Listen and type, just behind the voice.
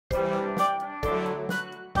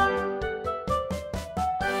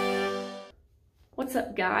What's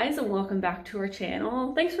up guys, and welcome back to our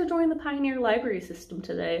channel. Thanks for joining the Pioneer Library System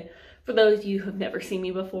today. For those of you who have never seen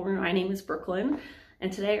me before, my name is Brooklyn,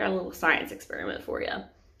 and today I got a little science experiment for you.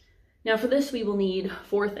 Now for this we will need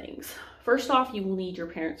 4 things. First off, you will need your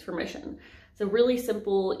parents' permission. It's a really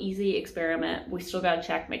simple, easy experiment. We still gotta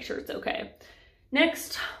check, make sure it's okay.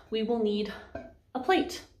 Next, we will need a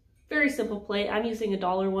plate. Very simple plate. I'm using a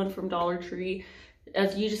 $1 one from Dollar Tree,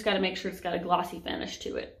 as you just gotta make sure it's got a glossy finish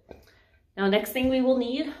to it. Now, next thing we will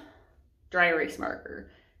need, dry erase marker.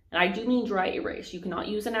 And I do mean dry erase. You cannot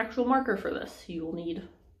use an actual marker for this. You will need,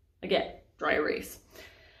 again, dry erase.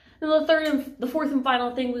 And the fourth and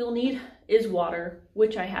final thing we will need is water,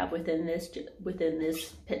 which I have within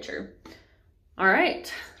this pitcher. All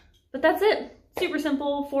right, but that's it. Super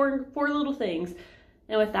simple, four little things.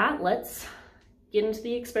 And with that, let's get into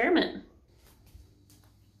the experiment.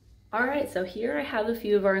 All right, so here I have a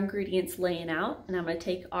few of our ingredients laying out, and I'm gonna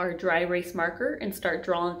take our dry erase marker and start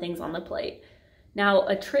drawing things on the plate. Now,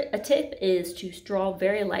 a tip is to draw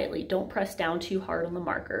very lightly. Don't press down too hard on the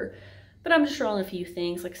marker. But I'm just drawing a few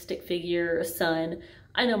things like a stick figure, a sun.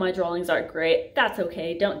 I know my drawings aren't great. That's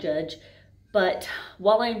okay, don't judge. But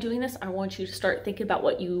while I'm doing this, I want you to start thinking about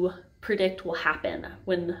what you predict will happen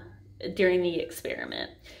during the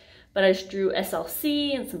experiment. But I just drew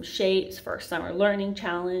SLC and some shapes for our summer learning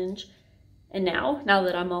challenge. And now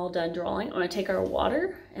that I'm all done drawing, I'm gonna take our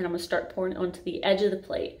water and I'm gonna start pouring it onto the edge of the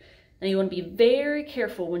plate. Now you wanna be very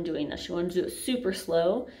careful when doing this. You wanna do it super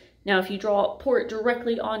slow. Now if you pour it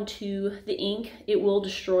directly onto the ink, it will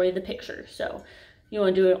destroy the picture. So you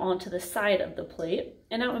wanna do it onto the side of the plate.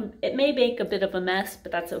 And now it may make a bit of a mess,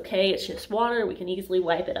 but that's okay. It's just water, we can easily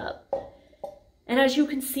wipe it up. And as you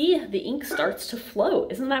can see, the ink starts to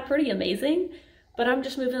float. Isn't that pretty amazing? But I'm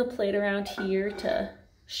just moving the plate around here to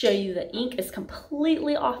show you that ink is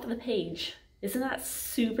completely off the page. Isn't that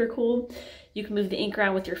super cool? You can move the ink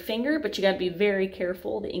around with your finger, but you gotta be very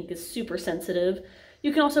careful. The ink is super sensitive.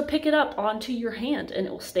 You can also pick it up onto your hand and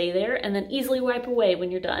it will stay there and then easily wipe away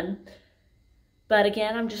when you're done. But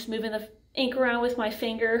again, I'm just moving the ink around with my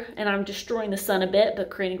finger and I'm destroying the sun a bit, but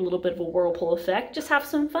creating a little bit of a whirlpool effect. Just have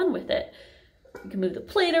some fun with it. You can move the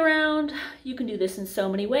plate around. You can do this in so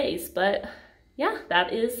many ways, but yeah,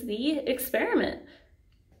 that is the experiment.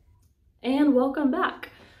 And welcome back.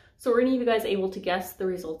 So were any of you guys able to guess the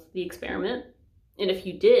results of the experiment? And if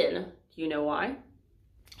you did, do you know why?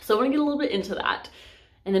 So I want to get a little bit into that.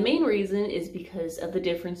 And the main reason is because of the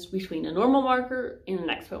difference between a normal marker and an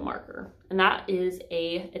expo marker. And that is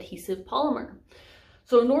a adhesive polymer.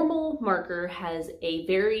 So a normal marker has a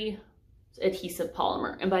very adhesive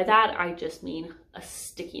polymer, and by that I just mean a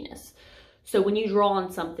stickiness. So when you draw on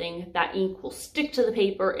something, that ink will stick to the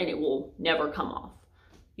paper and it will never come off.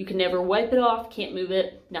 You can never wipe it off, can't move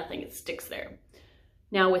it, nothing, it sticks there.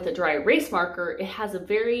 Now with a dry erase marker, it has a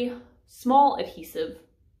very small adhesive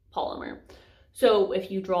polymer. So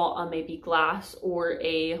if you draw on maybe glass or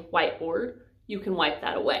a whiteboard, you can wipe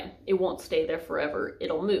that away. It won't stay there forever,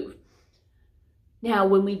 it'll move. Now,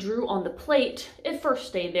 when we drew on the plate, it first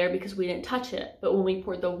stayed there because we didn't touch it. But when we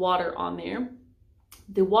poured the water on there,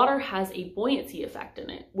 the water has a buoyancy effect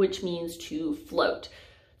in it, which means to float.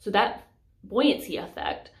 So that buoyancy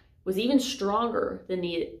effect was even stronger than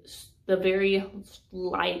the very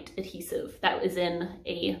light adhesive that was in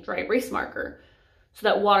a dry erase marker. So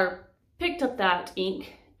that water picked up that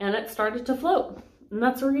ink and it started to float. And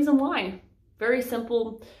that's the reason why. Very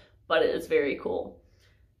simple, but it is very cool.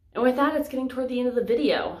 And with that, it's getting toward the end of the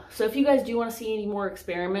video. So if you guys do want to see any more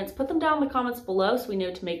experiments, put them down in the comments below so we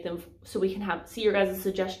know to make them, so we can see your guys'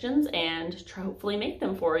 suggestions and hopefully make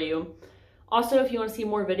them for you. Also, if you want to see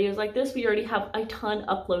more videos like this, we already have a ton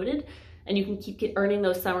uploaded and you can keep earning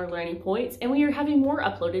those summer learning points. And we are having more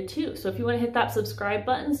uploaded too. So if you want to hit that subscribe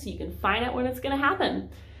button so you can find out when it's going to happen.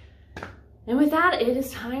 And with that, it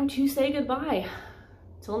is time to say goodbye.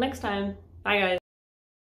 Till next time. Bye guys.